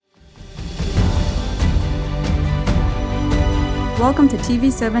Welcome to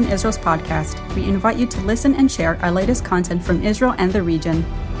TV7 Israel's podcast. We invite you to listen and share our latest content from Israel and the region.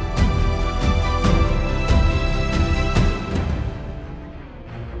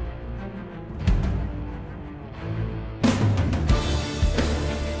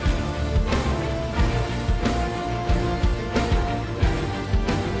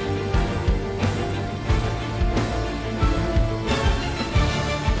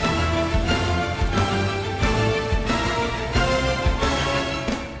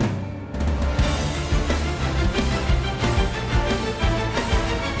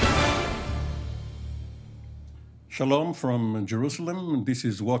 Shalom from Jerusalem. This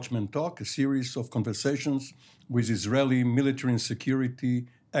is Watchman Talk, a series of conversations with Israeli military and security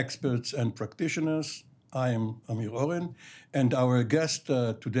experts and practitioners. I am Amir Oren, and our guest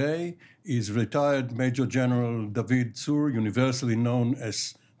today is retired Major General David Tzur, universally known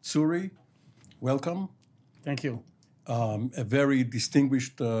as Tzuri. Welcome. Thank you. A very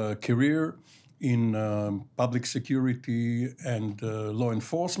distinguished career in public security and law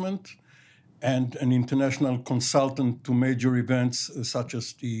enforcement, and an international consultant to major events such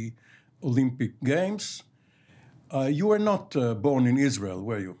as the Olympic Games. You were not born in Israel,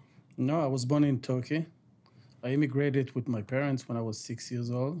 were you? No, I was born in Turkey. I immigrated with my parents when I was 6 years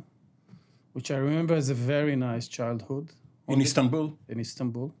old, which I remember as a very nice childhood. In Istanbul? In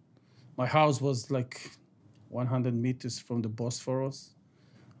Istanbul. My house was like 100 meters from the Bosphorus.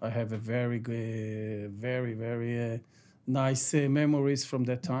 I have a very nice memories from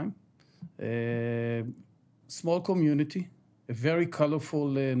that time. Small community, a very colorful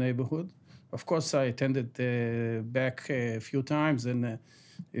neighborhood. Of course, I attended back a few times, and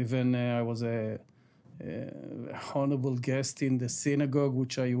even I was a honorable guest in the synagogue,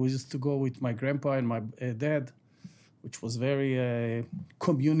 which I used to go with my grandpa and my dad, which was very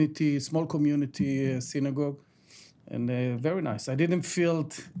small community synagogue, and very nice. I didn't feel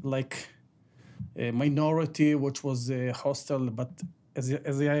like a minority, which was hostile, but as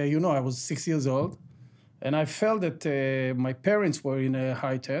I was 6 years old, and I felt that my parents were in a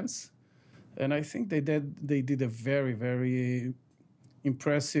high tense, and I think they did a very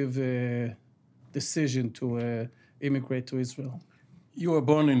impressive decision to immigrate to Israel. You were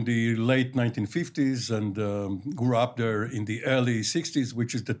born in the late 1950s and grew up there in the early 60s,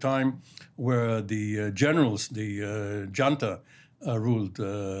 which is the time where the generals, the junta, ruled,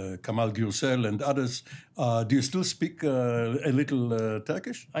 Kemal Gürsel and others. Do you still speak a little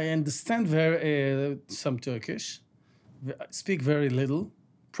Turkish? I understand some Turkish. I speak very little.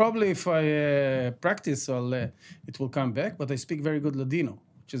 Probably if I practice, it will come back. But I speak very good Ladino,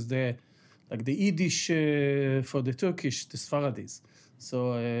 which is the Yiddish for the Turkish, the Sfaradis. So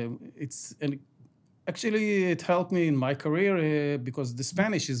actually it helped me in my career because the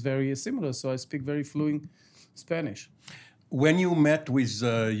Spanish is very similar. So I speak very fluent Spanish. When you met with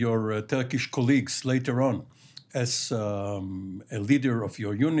your Turkish colleagues later on as a leader of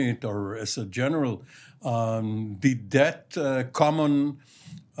your unit or as a general, did that common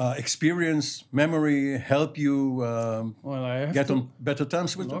experience, memory help you get on better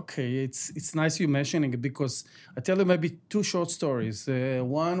terms with them? Okay, it's nice you mentioning it because I tell you maybe two short stories.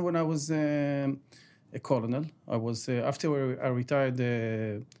 One, when I was a colonel, I was after I retired,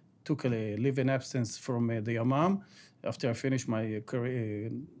 took a leave-in absence from the Yamam. After I finished my career,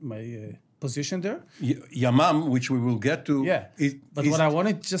 my position there. Yamam, which we will get to. Yeah, what I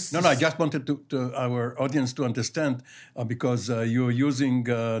wanted just... No, I just wanted to our audience to understand, because you're using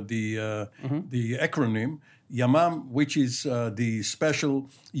the acronym Yamam, which is the special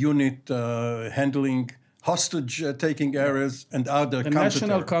unit handling hostage-taking areas and other the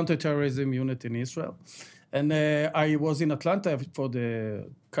National Counterterrorism Unit in Israel. And I was in Atlanta for the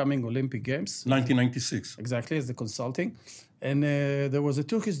coming Olympic Games. 1996. Exactly, as the consulting. And there was a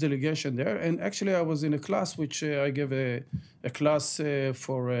Turkish delegation there. And actually, I was in a class which I gave a class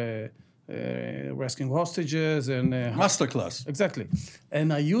for rescuing hostages. And master class. Exactly.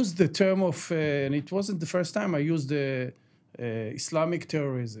 And I used the term of, and it wasn't the first time, I used the Islamic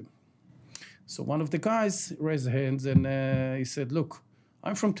terrorism. So one of the guys raised his hands and he said, look,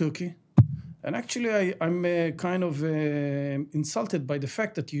 I'm from Turkey. And actually, I'm kind of insulted by the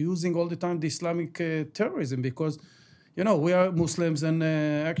fact that you're using all the time the Islamic terrorism because, we are Muslims and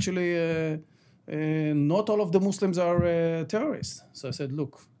actually not all of the Muslims are terrorists. So I said,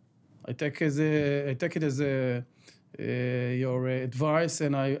 look, I take it as your advice,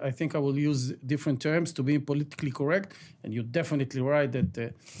 and I think I will use different terms to be politically correct. And you're definitely right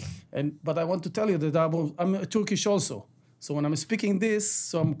that. But I want to tell you that I'm Turkish also. So when I'm speaking this,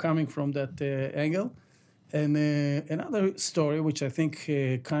 so I'm coming from that angle. And another story, which I think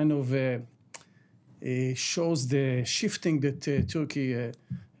kind of shows the shifting that Turkey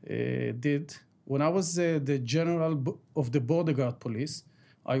did. When I was the general of the border guard police,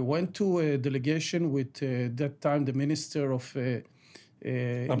 I went to a delegation with that time the Minister of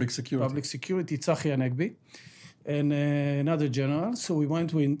Public Security, Tzachi Hanegbi, and another general. So we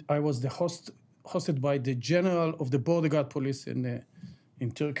went. I was the hosted by the general of the border guard police in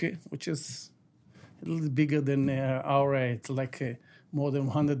Turkey, which is a little bigger than our. It's like more than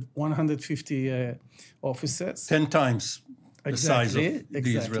 150 officers. 10 times the size of the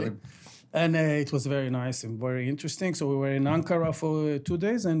Israeli. And it was very nice and very interesting. So we were in Ankara for 2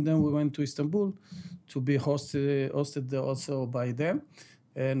 days, and then we went to Istanbul to be hosted also by them.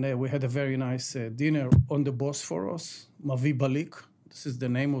 And we had a very nice dinner on the Bosphorus, Mavi Balik. This is the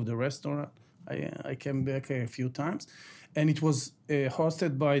name of the restaurant. I came back a few times. And it was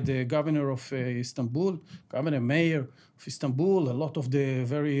hosted by the governor of Istanbul, mayor of Istanbul, a lot of the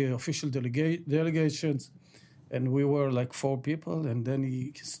very official delegations. And we were like 4 people. And then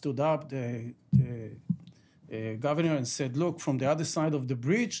he stood up, the governor, and said, look, from the other side of the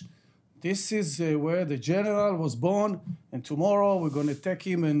bridge, this is where the general was born. And tomorrow we're going to take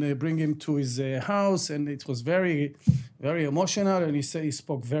him and bring him to his house. And it was very, very emotional. And he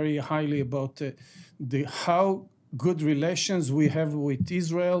spoke very highly about how good relations we have with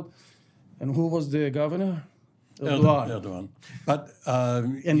Israel. And who was the governor? Erdogan. But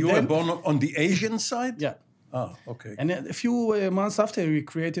you were born on the Asian side? Yeah. Oh, okay. And a few months after, we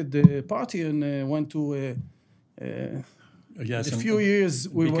created the party and went to a few years.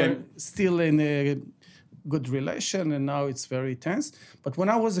 We were still in a good relation, and now it's very tense. But when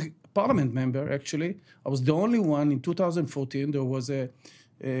I was a parliament member, actually, I was the only one in 2014. There was a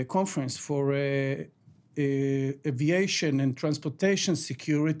conference for aviation and transportation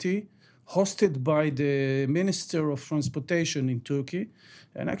security hosted by the Minister of Transportation in Turkey.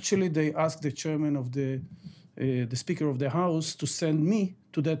 And actually, they asked the chairman of the Speaker of the House to send me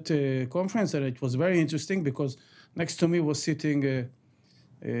to that conference. And it was very interesting because next to me was sitting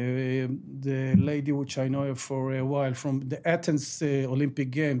the lady which I know for a while from the Athens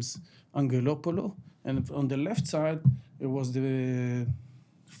Olympic Games, Angelopoulou. And on the left side, it was the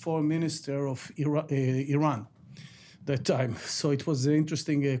foreign minister of Iran that time. So it was an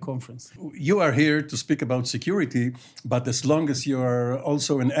interesting conference. You are here to speak about security, but as long as you are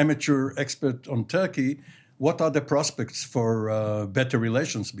also an amateur expert on Turkey, what are the prospects for better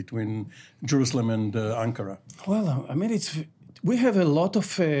relations between Jerusalem and Ankara? Well, I mean, we have a lot of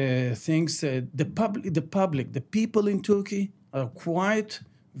things. The people in Turkey are quite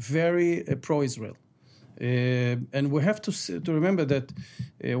very pro-Israel. And we have to remember that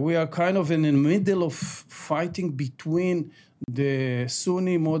we are kind of in the middle of fighting between the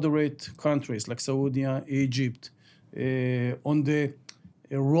Sunni moderate countries like Saudi, Egypt, on the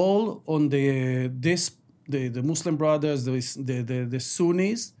role on the Muslim Brothers, the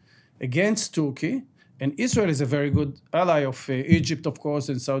Sunnis against Turkey. And Israel is a very good ally of Egypt, of course,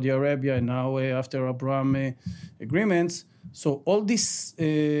 and Saudi Arabia, and now after Abraham agreements. So all this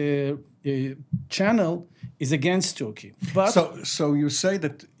channel is against Turkey. But so you say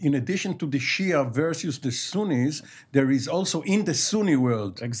that in addition to the Shia versus the Sunnis, there is also in the Sunni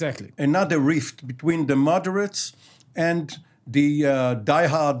world exactly another rift between the moderates and the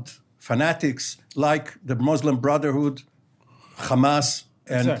diehard fanatics like the Muslim Brotherhood, Hamas,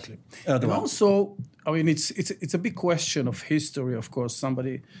 and exactly. Erdogan. And also, I mean, it's a big question of history, of course.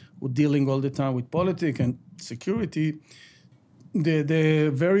 Somebody who's dealing all the time with politics and security.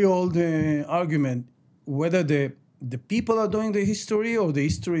 The very old argument whether the people are doing the history or the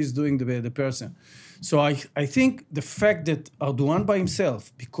history is doing the person. So I think the fact that Erdogan by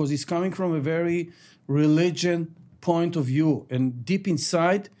himself, because he's coming from a very religion point of view and deep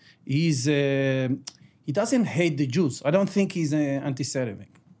inside, he doesn't hate the Jews. I don't think he's anti-Semitic.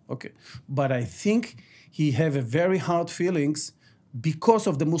 Okay, but I think he have a very hard feelings because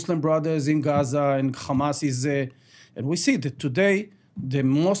of the Muslim brothers in Gaza and Hamas is, and we see that today the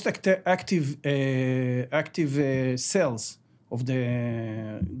most active cells of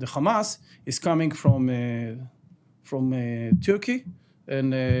the Hamas is coming from Turkey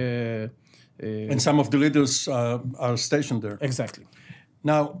and some of the leaders are stationed there. Exactly.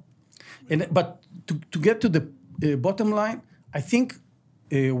 Now, but to get to the bottom line, I think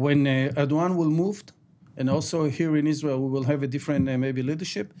when Erdogan will move, and also here in Israel we will have a different maybe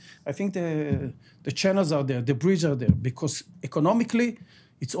leadership. I think the channels are there, the bridges are there, because economically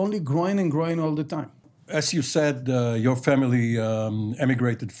it's only growing and growing all the time. As you said, your family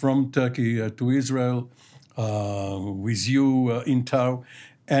emigrated from Turkey to Israel with you in tow.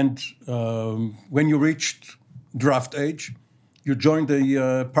 And when you reached draft age, you joined the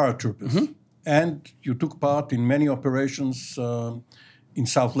paratroopers. Mm-hmm. and you took part in many operations in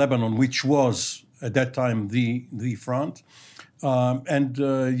South Lebanon, which was at that time the front. And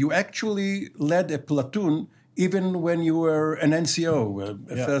you actually led a platoon even when you were an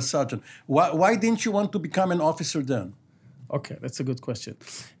NCO, a first sergeant. Why didn't you want to become an officer then? Okay, that's a good question.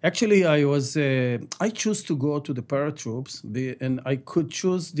 Actually, I chose to go to the paratroops, and I could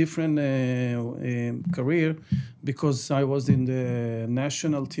choose different career because I was in the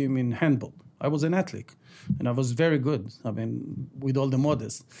national team in handball. I was an athlete, and I was very good. I mean, with all the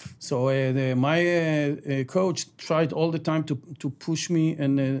models. So my coach tried all the time to push me,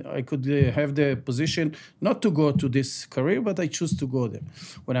 and I could have the position not to go to this career, but I chose to go there.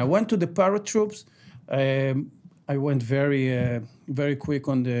 When I went to the paratroops, I went very quick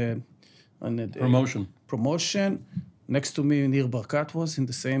on the promotion. Next to me, Nir Barkat was in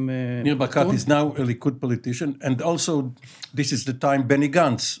the same. Nir Barkat is now a Likud politician, and also this is the time Benny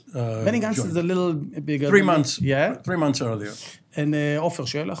Gantz. Benny Gantz is a little bigger. 3 months. Yeah. 3 months earlier. And Ofer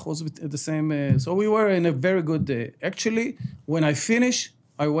Shelach was with the same. So we were in a very good. Actually, when I finished,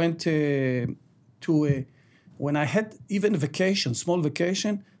 I went when I had even vacation, small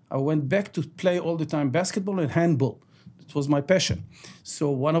vacation. I went back to play all the time basketball and handball. It was my passion. So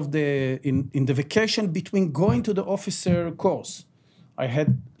one of in the vacation between going to the officer course, I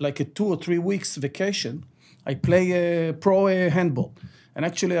had like a 2 or 3 weeks vacation. I play pro handball. And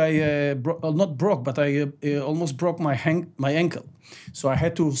actually I almost broke my ankle. So I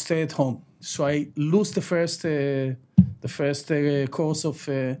had to stay at home. So I lost the first course of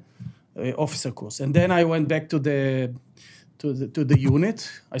officer course. And then I went back to the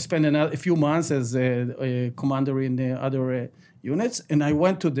unit. I spent a few months as a commander in the other units, and I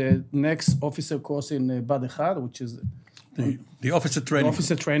went to the next officer course in Bad Echad, which is the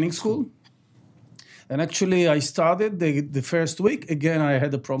officer training school. And actually, I started the first week. Again, I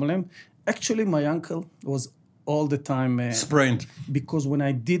had a problem. Actually, my ankle was all the time sprained because when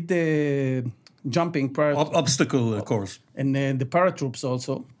I did the jumping obstacle course and the paratroops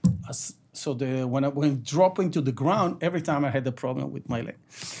also. So when I went dropping to the ground, every time I had a problem with my leg.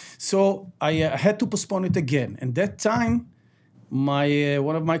 So I had to postpone it again. And that time,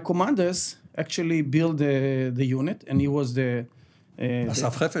 one of my commanders actually built the unit, and he was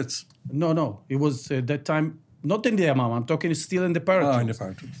Asaf Hefetz? No. He was that time, not in the Yamam, I'm talking still in the paratroops. In the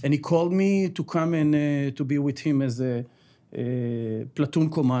paratroops. And he called me to come and to be with him as a platoon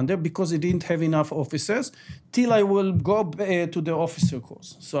commander because he didn't have enough officers till I will go to the officer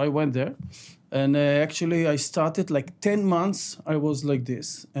course. So I went there, and actually I started like 10 months. I was like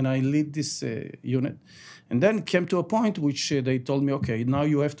this, and I lead this unit, and then came to a point which they told me, okay, now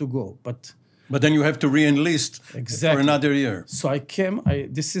you have to go, but then you have to re-enlist for another year. So I came.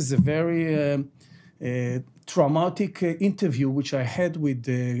 This is a very traumatic interview which I had with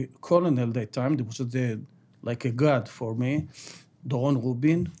the colonel that time, which was like a god for me, Doron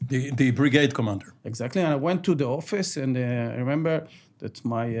Rubin. The brigade commander. Exactly. And I went to the office, and I remember that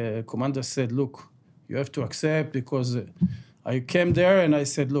my commander said, look, you have to accept, because I came there and I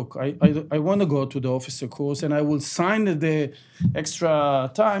said, look, I want to go to the officer course and I will sign the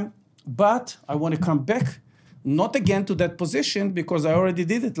extra time, but I want to come back, not again to that position, because I already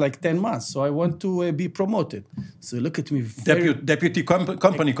did it like 10 months. So I want to be promoted. So look at me. Deputy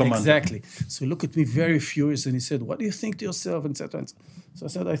company commander. Exactly. So look at me very furious. And he said, what do you think to yourself? And so I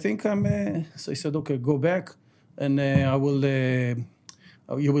said, I think so he said, okay, go back and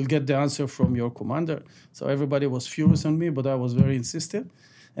you will get the answer from your commander. So everybody was furious on me, but I was very insistent.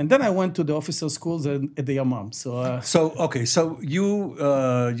 And then I went to the officer schools at the Yamam. So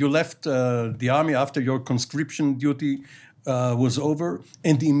you left the army after your conscription duty was over,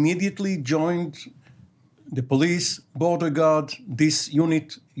 and immediately joined the police, border guard, this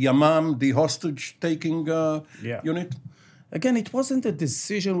unit, Yamam, the hostage-taking unit. Again, it wasn't a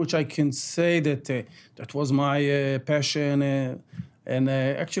decision which I can say that that was my passion. And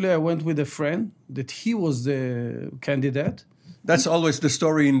actually, I went with a friend that he was the candidate. That's always the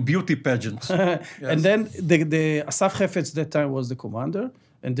story in beauty pageants. Yes. And then the Asaf Hefetz that time was the commander,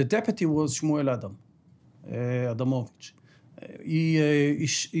 and the deputy was Shmuel Adamovich.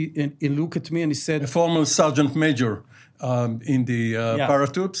 He looked at me and he said... A former sergeant major in the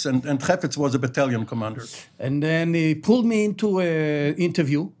paratroops, and Hefetz was a battalion commander. And then he pulled me into an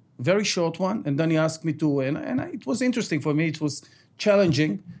interview, very short one, and then he asked me to... And it was interesting for me. It was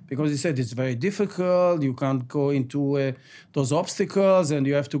challenging, because he said it's very difficult, you can't go into those obstacles, and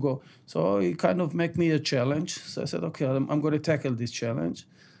you have to go. So he kind of made me a challenge. So I said, okay, I'm going to tackle this challenge.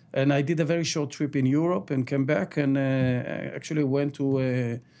 And I did a very short trip in Europe and came back, and actually went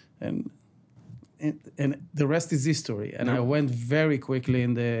to and the rest is history. And I went very quickly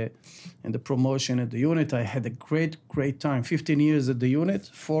in the promotion at the unit. I had a great time. 15 years at the unit.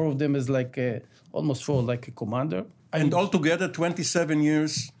 4 of them as almost 4 like a commander. And altogether, 27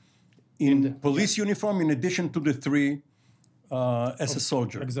 years in police uniform, in addition to the 3 as a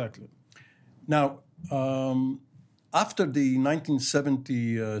soldier. Exactly. Now, after the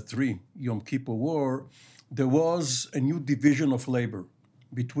 1973 Yom Kippur War, there was a new division of labor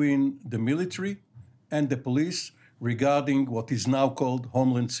between the military and the police regarding what is now called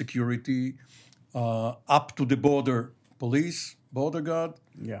Homeland Security, up to the border police, border guard,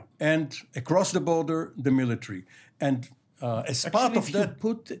 and across the border, the military. And as part of that... If you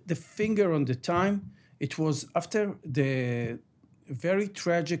put the finger on the time, it was after the very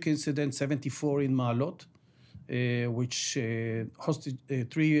tragic incident, 74 in Ma'alot, which 3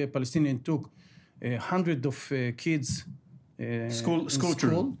 Palestinians took 100 of kids school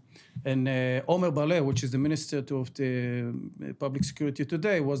children. And Omer Barlev, which is the Minister of the Public Security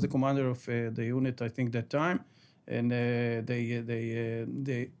today, was the commander of the unit, I think, that time. And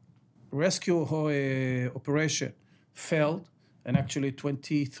the rescue operation failed, and actually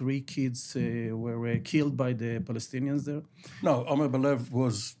 23 kids were killed by the Palestinians there. No, Omer Barlev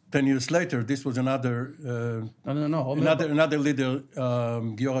was 10 years later. This was another... No. Another leader,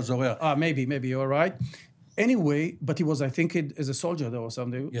 Giora Zorea. Maybe, you're right. Anyway, but he was, I think, as a soldier there or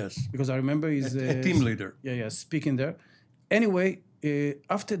something. Yes. Because I remember he's... a team leader. Speaking there. Anyway,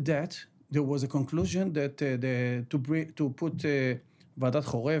 after that, there was a conclusion that to put Vadat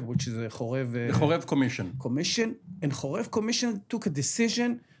Chorev, which is a Chorev... the Chorev Commission. And Chorev Commission took a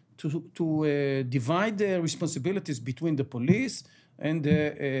decision to divide the responsibilities between the police and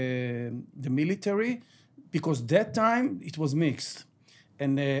the military, because that time it was mixed.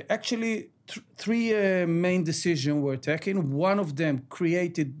 And actually, 3 main decisions were taken. One of them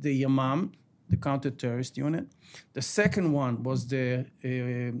created the Yamam, the counter-terrorist unit. The second one was the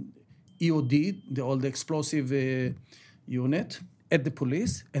EOD, the explosive unit at the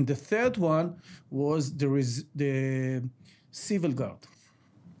police. And the third one was the civil guard,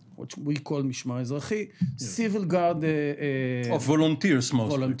 which we call Mishmar Ezrachi, civil guard... of volunteers,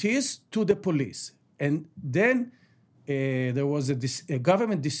 mostly. Volunteers to the police. And then there was a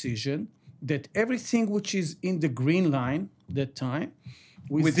government decision that everything which is in the green line that time...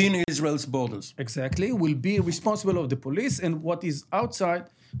 within Israel's borders. Exactly, will be responsible of the police, and what is outside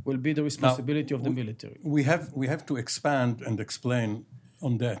will be the responsibility of the military. We have to expand and explain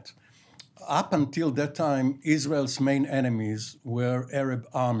on that. Up until that time, Israel's main enemies were Arab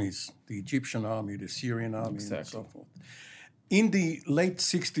armies, the Egyptian army, the Syrian army, and so forth. In the late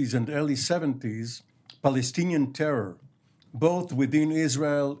 60s and early 70s, Palestinian terror, both within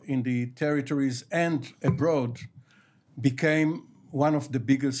Israel, in the territories, and abroad, became one of the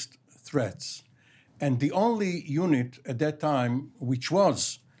biggest threats. And the only unit at that time which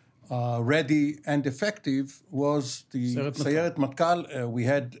was ready and effective was the Sayeret Matkal. We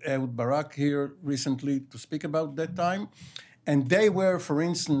had Ehud Barak here recently to speak about that time. And they were, for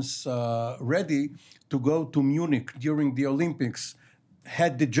instance, ready to go to Munich during the Olympics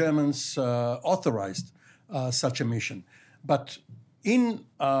had the Germans authorized such a mission. But in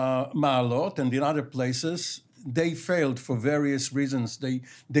Ma'alot and in other places, they failed for various reasons.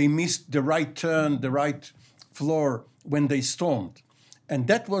 They missed the right turn, the right floor when they stormed. And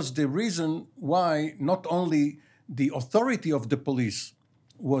that was the reason why not only the authority of the police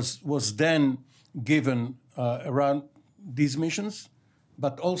was then given around these missions,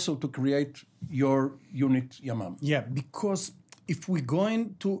 but also to create your unit Yamam. Yeah, because if we go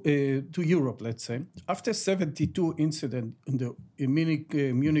into to Europe, let's say, after 72 incident in the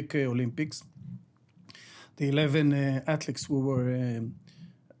Munich Olympics, the 11 athletes who were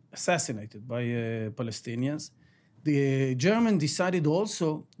assassinated by Palestinians, the German decided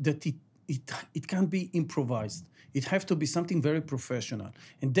also that it can't be improvised. It have to be something very professional,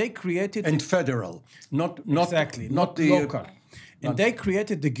 and they created and federal, not local. And they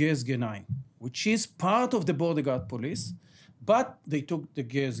created the GSG 9, which is part of the border guard police, but they took the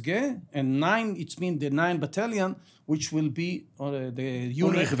GSG, and 9, it means the 9 battalion, which will be the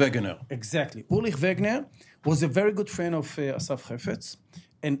unit. Ulrich Wegener. Exactly. Ulrich Wegener was a very good friend of Asaf Hefetz.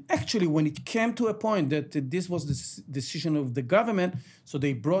 And actually, when it came to a point that this was the decision of the government, so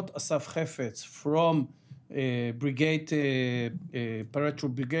they brought Asaf Hefetz from brigade,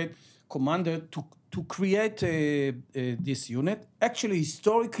 paratroop brigade commander to create this unit. Actually,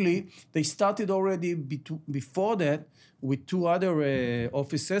 historically, they started already before that with 2 other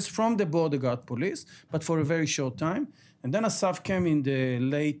officers from the border guard police, but for a very short time. And then Asaf came in the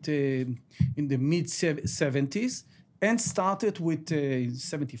mid 70s, and started with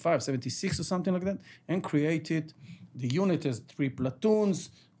 75, 76 or something like that, and created the unit as 3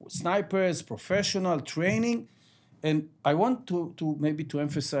 platoons, snipers, professional training. And I want to maybe to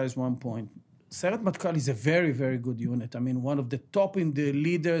emphasize one point. Sayeret Matkal is a very, very good unit. I mean, one of the top in the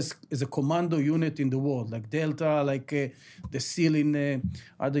leaders is a commando unit in the world, like Delta, like the SEAL in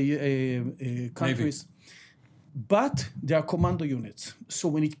other countries. Maybe. But they are commando units. So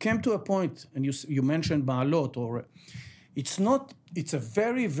when it came to a point, and you mentioned Ma'alot, or it's a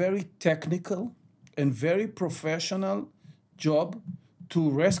very, very technical and very professional job to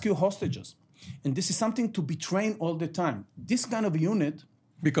rescue hostages. And this is something to be trained all the time. This kind of unit...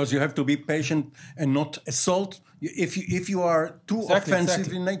 Because you have to be patient and not assault if you are too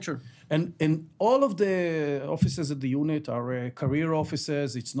offensive in nature. And all of the officers at the unit are career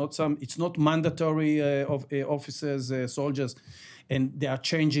officers. It's not mandatory officers, soldiers, and they are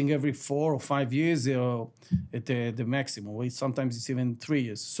changing every 4 or 5 years at the maximum. Sometimes it's even 3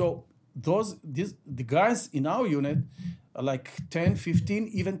 years. So the guys in our unit are like 10, 15,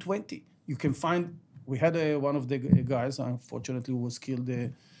 even 20. You can find. We had one of the guys, unfortunately, who was killed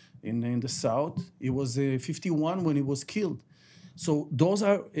in the south. He was 51 when he was killed. So those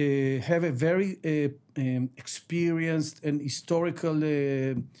have a very experienced and historical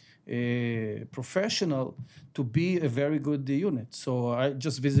professional to be a very good unit. So I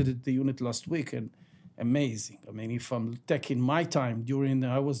just visited the unit last week, and amazing. I mean, if I'm taking my time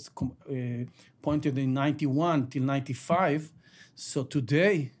I was appointed in 91 till 95. So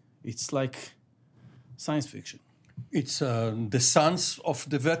today it's like science fiction. It's the sons of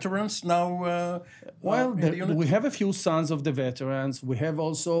the veterans now? We have a few sons of the veterans. We have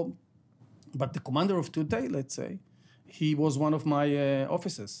also, but the commander of today, let's say, he was one of my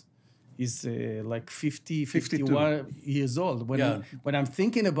officers. He's like 51 years old. When I'm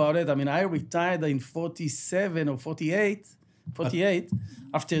thinking about it, I mean, I retired in 47 or 48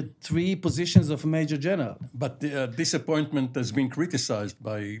 after 3 positions of Major General. But this appointment has been criticized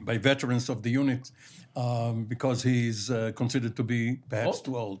by veterans of the unit because he's considered to be perhaps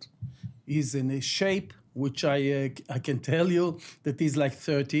too old. He's in a shape which I can tell you that he's like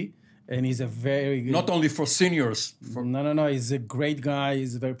 30, and he's a very good... Not only for seniors. No. He's a great guy.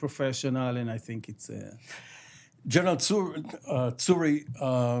 He's very professional, and I think it's... General Tzuri,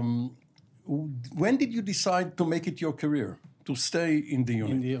 when did you decide to make it your career? To stay in the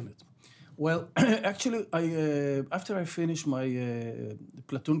unit? In the unit. Well, actually, after I finished my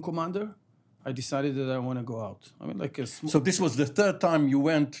platoon commander, I decided that I want to go out. I mean, like a So this was the 3rd time you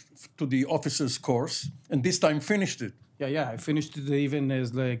went to the officers' course, and this time finished it? Yeah. I finished it even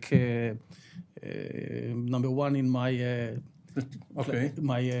as like number 1 in my...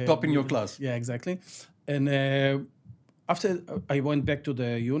 top in your class. Yeah, exactly. And after I went back to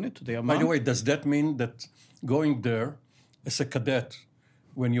the unit, to the Amman. By the way, does that mean that going there as a cadet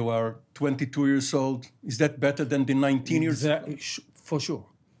when you are 22 years old, is that better than the 19 years old? For sure.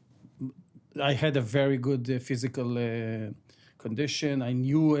 I had a very good physical condition. I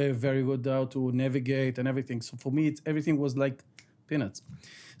knew very good how to navigate and everything. So for me, everything was like peanuts.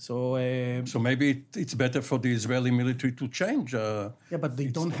 So maybe it's better for the Israeli military to change. But they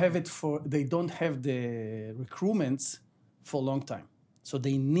don't have the recruitments for a long time. So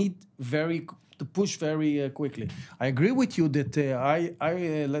they need to push very quickly. I agree with you that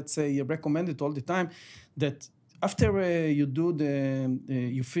I let's say recommend it all the time that after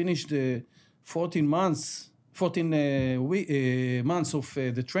you finish the 14 months of the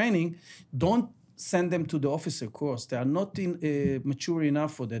training, don't send them to the officer course. They are not mature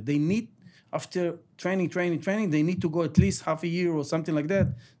enough for that. They need, after training, they need to go at least half a year or something like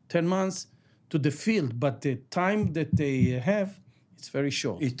that, 10 months to the field. But the time that they have, it's very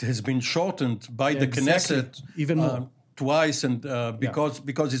short. It has been shortened by the Knesset even more. Twice, and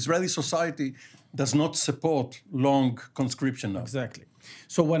because Israeli society does not support long conscription now. Exactly.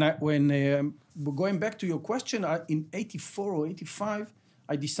 So when going back to your question, in 84 or 85,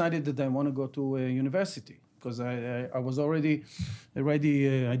 I decided that I want to go to a university because I was already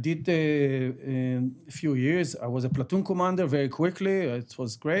I did a few years. I was a platoon commander very quickly. It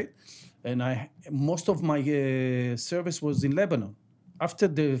was great. And most of my service was in Lebanon. After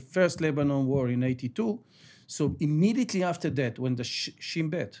the first Lebanon war in 82, so immediately after that, when the Shin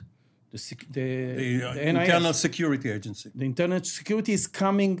Bet, the Internal Security Agency. The Internal Security is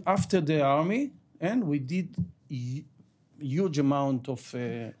coming after the army, and we did huge amount of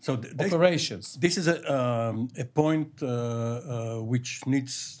operations. This is a point which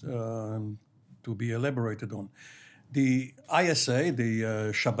needs to be elaborated on. The ISA, the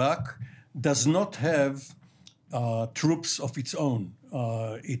Shabak, does not have troops of its own.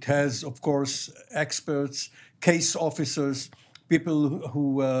 It has, of course, experts, case officers, people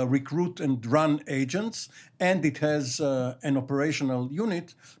who recruit and run agents, and it has an operational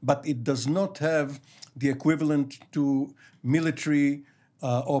unit, but it does not have the equivalent to military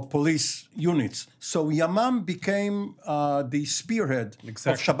or police units. So Yamam became the spearhead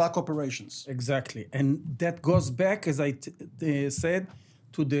of Shabak operations. Exactly. And that goes back, as I said,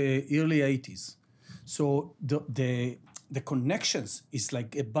 to the early 80s. So the connections is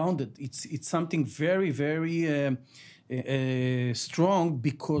like abounded. It's something very, very strong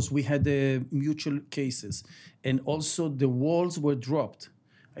because we had mutual cases. And also the walls were dropped.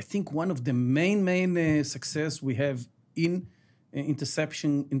 I think one of the main success we have in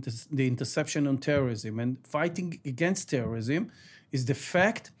the interception on terrorism and fighting against terrorism is the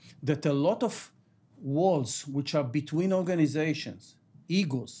fact that a lot of walls which are between organizations,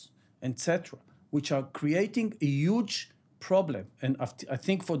 egos, etc., which are creating a huge problem. And I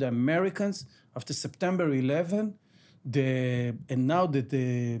think for the Americans, after September 11, and now that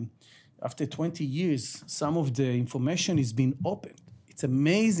after 20 years, some of the information is being opened. It's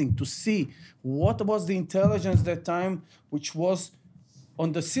amazing to see what was the intelligence that time, which was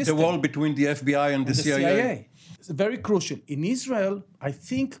on the system. The wall between the FBI and the CIA. It's very crucial. In Israel, I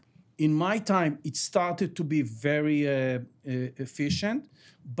think in my time, it started to be very efficient,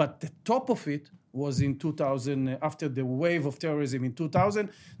 but the top of it was in 2000, after the wave of terrorism in 2000,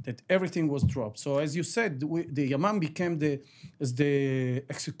 that everything was dropped. So as you said, the Yamam became the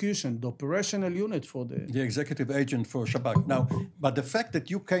execution, the operational unit for the executive agent for Shabak. Now, but the fact that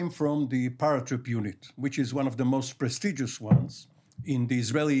you came from the paratroop unit, which is one of the most prestigious ones in the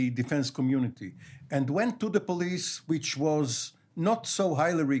Israeli defense community, and went to the police, which was not so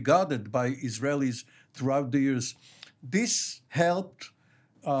highly regarded by Israelis throughout the years, this helped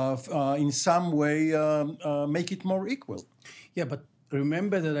in some way make it more equal. Yeah, but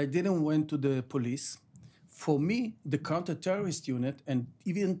remember that I didn't went to the police. For me, the counter-terrorist unit, and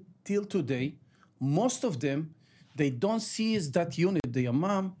even till today, most of them, they don't see as that unit, the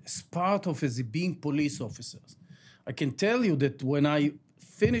Yamam, as part of as being police officers. I can tell you that when I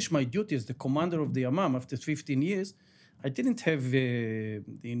finished my duty as the commander of the Yamam after 15 years, I didn't have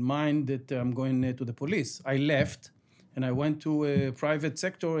in mind that I'm going to the police. I left. And I went to a private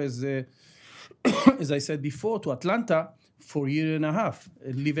sector, as I said before, to Atlanta for a year and a half,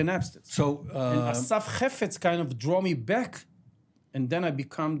 live in Amsterdam. So, and Asaf Hefetz kind of drew me back, and then I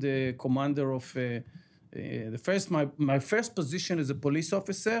become the commander of my first position as a police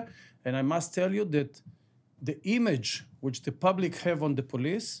officer. And I must tell you that the image which the public have on the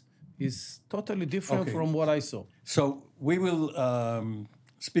police is totally different from what I saw. So we will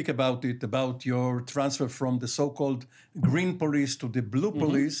speak about your transfer from the so-called green police to the blue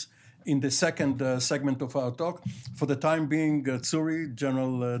police in the second segment of our talk. For the time being, Tzuri,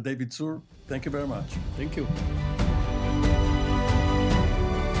 General David Tzur, thank you very much. Thank you.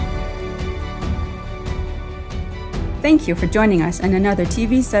 Thank you for joining us in another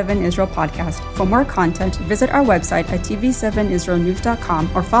TV7 Israel podcast. For more content, visit our website at tv7israelnews.com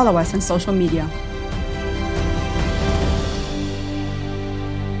or follow us on social media.